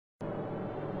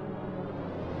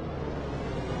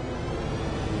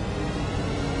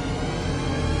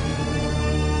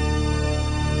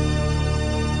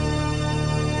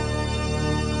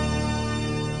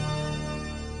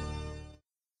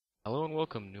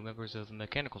welcome new members of the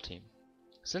mechanical team.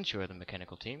 Since you are the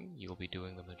mechanical team, you will be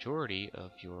doing the majority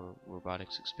of your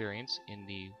robotics experience in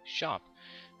the shop,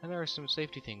 and there are some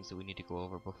safety things that we need to go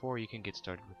over before you can get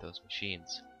started with those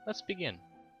machines. Let's begin.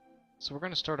 So we're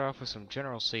going to start off with some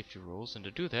general safety rules, and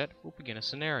to do that, we'll begin a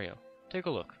scenario. Take a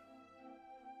look.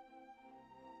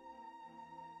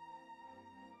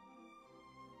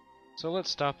 So let's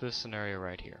stop this scenario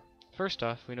right here. First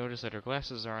off, we notice that our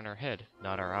glasses are on our head,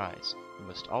 not our eyes. You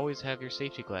must always have your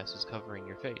safety glasses covering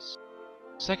your face.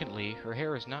 Secondly, her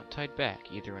hair is not tied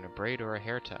back, either in a braid or a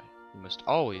hair tie. You must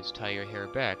always tie your hair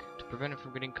back to prevent it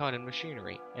from getting caught in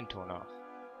machinery and torn off.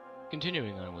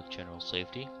 Continuing on with general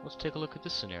safety, let's take a look at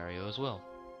this scenario as well.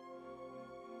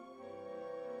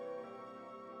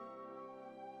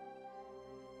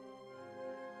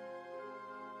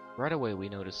 Right away we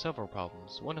notice several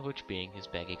problems, one of which being his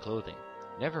baggy clothing.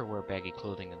 Never wear baggy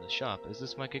clothing in the shop, as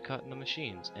this might get caught in the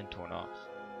machines and torn off.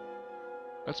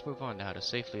 Let's move on to how to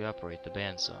safely operate the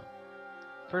bandsaw.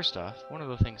 First off, one of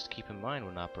the things to keep in mind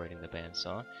when operating the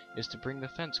bandsaw is to bring the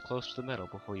fence close to the metal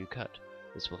before you cut.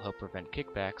 This will help prevent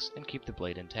kickbacks and keep the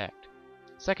blade intact.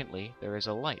 Secondly, there is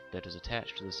a light that is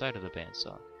attached to the side of the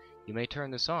bandsaw. You may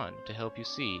turn this on to help you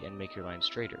see and make your line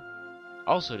straighter.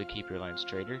 Also, to keep your line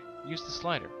straighter, use the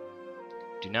slider.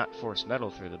 Do not force metal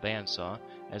through the bandsaw,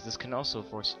 as this can also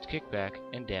force it to kick back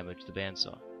and damage the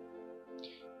bandsaw.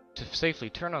 To safely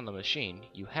turn on the machine,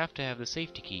 you have to have the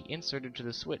safety key inserted to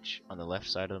the switch on the left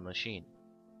side of the machine.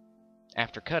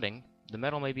 After cutting, the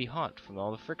metal may be hot from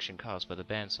all the friction caused by the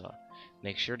bandsaw.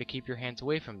 Make sure to keep your hands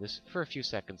away from this for a few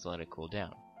seconds and let it cool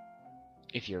down.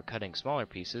 If you are cutting smaller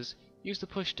pieces, use the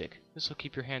push stick. This will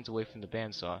keep your hands away from the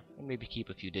bandsaw and maybe keep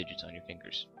a few digits on your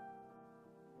fingers.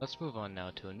 Let's move on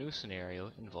now to a new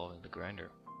scenario involving the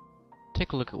grinder.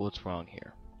 Take a look at what's wrong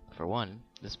here. For one,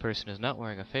 this person is not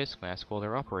wearing a face mask while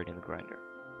they're operating the grinder.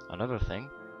 Another thing,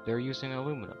 they're using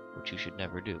aluminum, which you should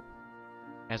never do.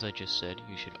 As I just said,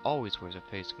 you should always wear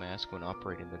a face mask when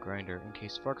operating the grinder in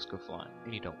case sparks go flying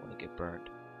and you don't want to get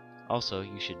burned. Also,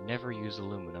 you should never use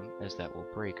aluminum, as that will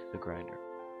break the grinder.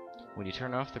 When you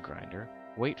turn off the grinder,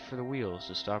 wait for the wheels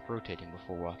to stop rotating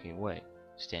before walking away.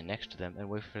 Stand next to them and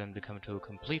wait for them to come to a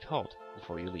complete halt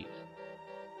before you leave.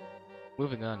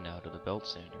 Moving on now to the belt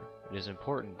sander, it is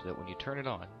important that when you turn it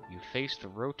on, you face the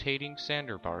rotating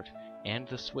sander part and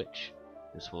the switch.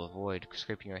 This will avoid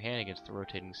scraping your hand against the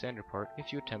rotating sander part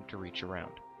if you attempt to reach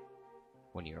around.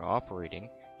 When you are operating,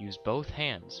 use both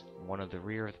hands, one at the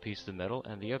rear of the piece of the metal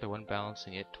and the other one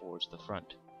balancing it towards the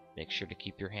front. Make sure to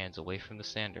keep your hands away from the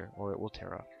sander or it will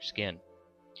tear off your skin.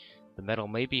 The metal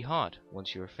may be hot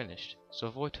once you are finished, so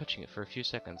avoid touching it for a few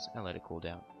seconds and let it cool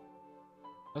down.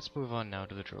 Let's move on now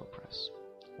to the drill press.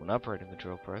 When operating the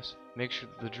drill press, make sure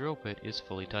that the drill bit is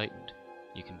fully tightened.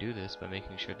 You can do this by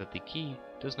making sure that the key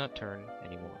does not turn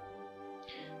anymore.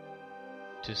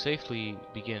 To safely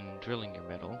begin drilling your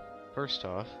metal, first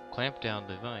off, clamp down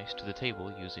the vise to the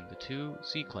table using the two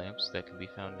C-clamps that can be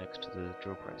found next to the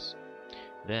drill press.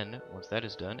 Then, once that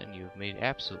is done and you have made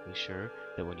absolutely sure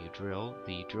that when you drill,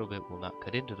 the drill bit will not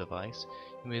cut into the vise,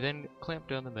 you may then clamp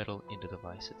down the metal into the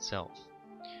vise itself.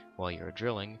 While you are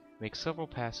drilling, make several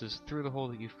passes through the hole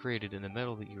that you've created in the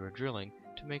metal that you are drilling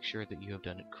to make sure that you have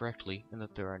done it correctly and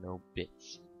that there are no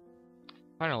bits.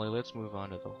 Finally, let's move on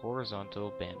to the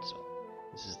horizontal bandsaw.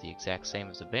 This is the exact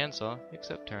same as a bandsaw,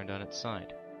 except turned on its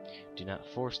side. Do not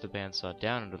force the bandsaw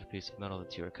down into the piece of metal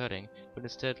that you are cutting, but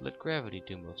instead let gravity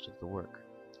do most of the work.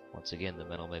 Once again, the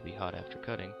metal may be hot after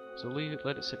cutting, so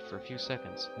let it sit for a few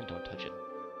seconds and don't touch it.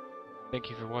 Thank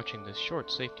you for watching this short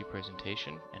safety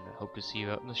presentation, and I hope to see you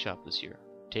out in the shop this year.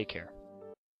 Take care.